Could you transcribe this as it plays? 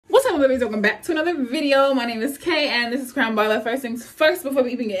my babies, welcome back to another video. My name is Kay and this is Crown Baller. First things first, before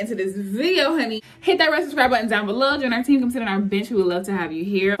we even get into this video, honey, hit that red subscribe button down below. Join our team, come sit on our bench. We would love to have you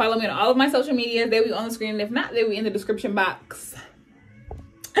here. Follow me on all of my social medias. They'll be on the screen, and if not, they'll be in the description box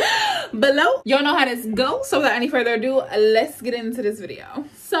below. Y'all know how this goes, so without any further ado, let's get into this video.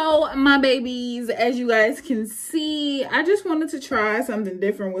 So my babies, as you guys can see, I just wanted to try something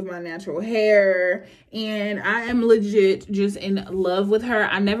different with my natural hair, and I am legit just in love with her.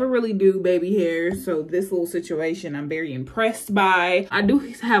 I never really do baby hair, so this little situation I'm very impressed by. I do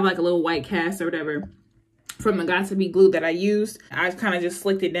have like a little white cast or whatever from the Got To Be glue that I used. I kind of just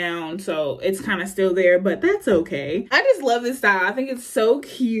slicked it down, so it's kind of still there, but that's okay. I just love this style. I think it's so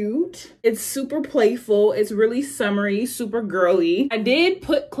cute. It's super playful. It's really summery, super girly. I did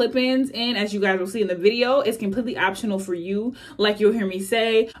put clip-ins in, as you guys will see in the video. It's completely optional for you, like you'll hear me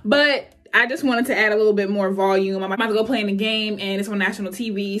say, but I just wanted to add a little bit more volume. I'm about to go play in the game and it's on national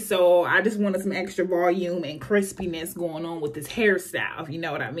TV, so I just wanted some extra volume and crispiness going on with this hairstyle, if you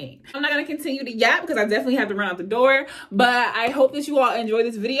know what I mean. I'm not gonna continue to yap because I definitely have to run out the door, but I hope that you all enjoy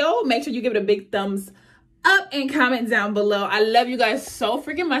this video. Make sure you give it a big thumbs up and comment down below. I love you guys so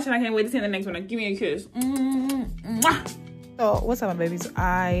freaking much and I can't wait to see you in the next one. Give me a kiss. Mwah. So what's up, my babies?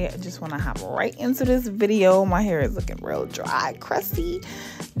 I just want to hop right into this video. My hair is looking real dry, crusty,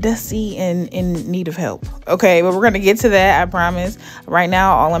 dusty, and in need of help. Okay, but we're gonna get to that, I promise. Right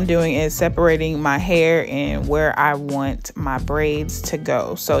now all I'm doing is separating my hair and where I want my braids to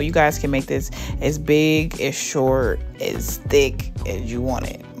go, so you guys can make this as big, as short, as thick as you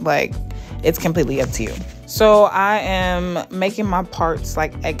want it. Like, it's completely up to you. So I am making my parts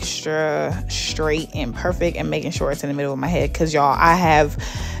like extra straight and perfect and making sure it's in the middle of my head, because y'all, I have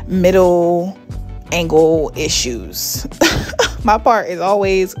middle angle issues. My part is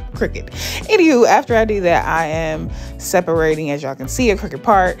always crooked. Anywho, after I do that, I am separating, as y'all can see, a crooked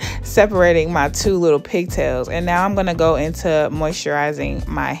part, separating my two little pigtails. And now I'm gonna go into moisturizing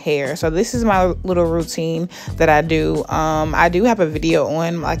my hair. So this is my little routine that I do. I do have a video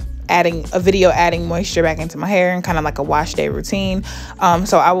on like adding moisture back into my hair and kind of like a wash day routine.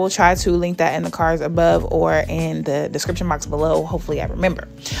 So I will try to link that in the cards above or in the description box below. Hopefully I remember.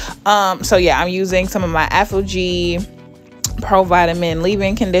 So yeah, I'm using some of my Afro-G Pro Vitamin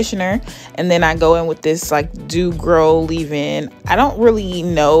leave-in conditioner, and then I go in with this like Dew Grow leave-in. I don't really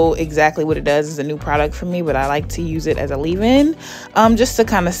know exactly what it does. It's a new product for me, but I like to use it as a leave-in, just to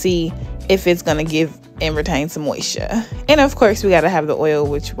kind of see if it's gonna give and retain some moisture. And of course we got to have the oil,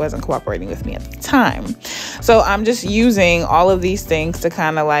 which wasn't cooperating with me at the time. So I'm just using all of these things to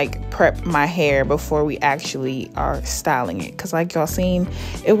kind of like prep my hair before we actually are styling it, because like y'all seen,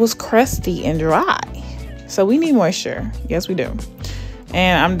 it was crusty and dry, so we need moisture. Yes, we do.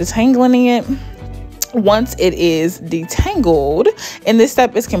 And I'm detangling it. Once it is detangled, and this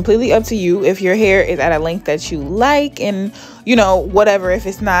step is completely up to you, if your hair is at a length that you like, and you know, whatever. If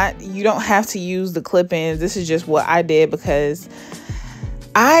it's not, you don't have to use the clip-ins. This is just what I did because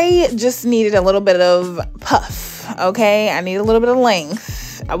I just needed a little bit of puff. Okay, I need a little bit of length.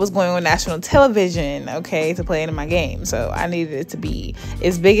 I was going on national television, okay, to play in my game, so I needed it to be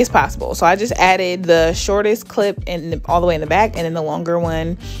as big as possible. So I just added the shortest clip all the way in the back, and then the longer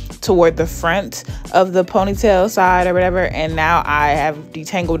one toward the front of the ponytail side or whatever. And now I have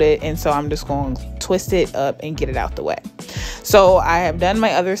detangled it, and so I'm just going to twist it up and get it out the way. So I have done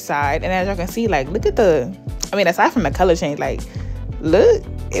my other side, and as y'all can see, like, look at the, I mean, aside from the color change, like, look,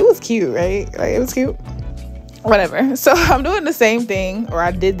 it was cute, right? Like, it was cute. Whatever. So I'm doing the same thing, or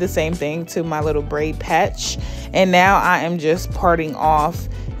I did the same thing to my little braid patch, and now I am just parting off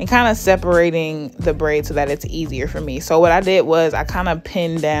and kind of separating the braid so that it's easier for me. So what I did was I kind of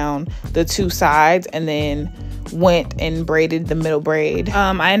pinned down the two sides and then went and braided the middle braid.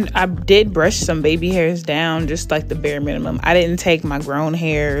 I did brush some baby hairs down, just like the bare minimum. I didn't take my grown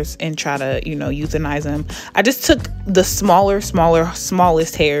hairs and try to, you know, euthanize them. I just took the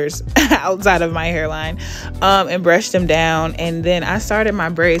smallest hairs outside of my hairline, and brushed them down, and then I started my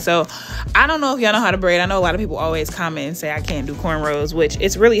braid. So I don't know if y'all know how to braid. I know a lot of people always comment and say I can't do cornrows, which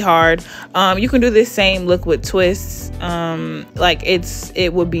it's really hard. You can do this same look with twists. Like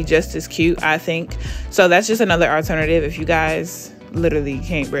it would be just as cute, I think. So that's just another alternative if you guys literally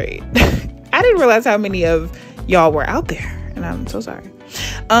can't braid. I didn't realize how many of y'all were out there, and I'm so sorry.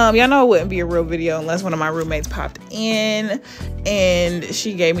 Y'all know it wouldn't be a real video unless one of my roommates popped in and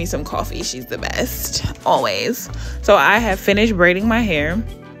she gave me some coffee. She's the best, always. So I have finished braiding my hair.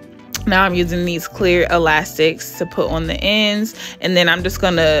 Now I'm using these clear elastics to put on the ends, and then I'm just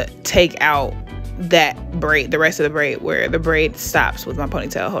gonna take out that braid, the rest of the braid, where the braid stops with my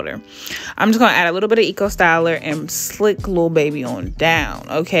ponytail holder. I'm just gonna add a little bit of Eco Styler and slick Lil Baby on down.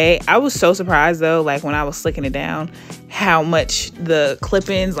 Okay, I was so surprised though, like when I was slicking it down, how much the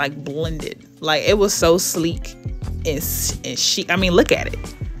clip-ins like blended. Like it was so sleek and chic. I mean, look at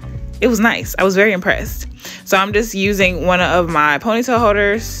it. It was nice. I was very impressed. So I'm just using one of my ponytail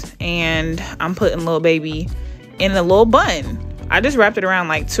holders and I'm putting Lil Baby in a little bun. I just wrapped it around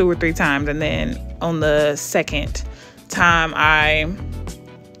like 2 or 3 times, and then on the second time I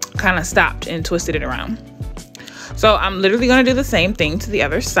kind of stopped and twisted it around. So I'm literally gonna do the same thing to the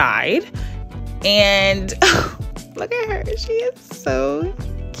other side. And look at her, she is so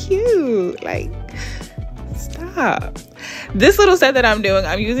cute. Like, stop. This little set that I'm doing,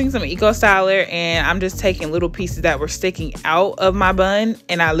 I'm using some Eco Styler, and I'm just taking little pieces that were sticking out of my bun,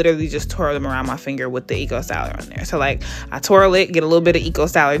 and I literally just twirl them around my finger with the Eco Styler on there. So like I twirl it, get a little bit of Eco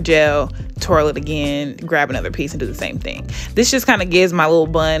Styler gel, twirl it again, grab another piece and do the same thing. This just kind of gives my little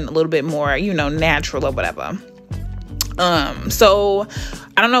bun a little bit more, you know, natural or whatever. So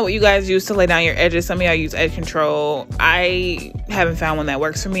I don't know what you guys use to lay down your edges. Some of y'all use edge control. I haven't found one that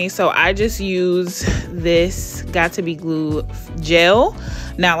works for me, so I just use this Got to Be Glue gel.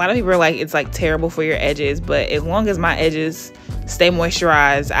 Now a lot of people are like, it's like terrible for your edges, but as long as my edges stay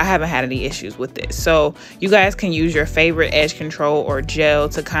moisturized, I haven't had any issues with this. So you guys can use your favorite edge control or gel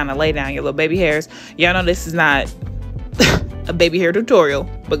to kind of lay down your little baby hairs. Y'all know this is not a baby hair tutorial,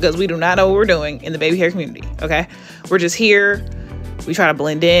 because we do not know what we're doing in the baby hair community. Okay, we're just here, we try to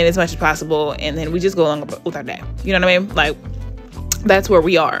blend in as much as possible, and then we just go along with our day. You know what I mean? Like, that's where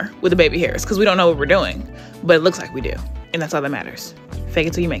we are with the baby hairs, because we don't know what we're doing, but it looks like we do, and that's all that matters. Fake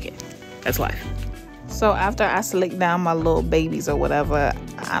it till you make it. That's life. So after I slick down my little babies or whatever,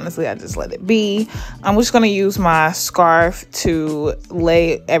 honestly, I just let it be. I'm just going to use my scarf to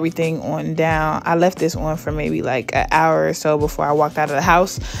lay everything on down. I left this on for maybe like an hour or so before I walked out of the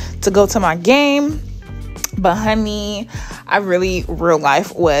house to go to my game. But honey, I really, real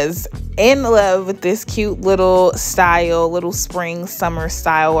life, was in love with this cute little style, little spring, summer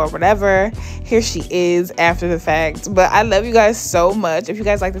style or whatever. Here she is after the fact. But I love you guys so much. If you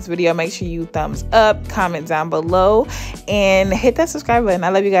guys like this video, make sure you thumbs up, comment down below, and hit that subscribe button. I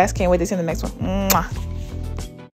love you guys. Can't wait to see you in the next one. Mwah.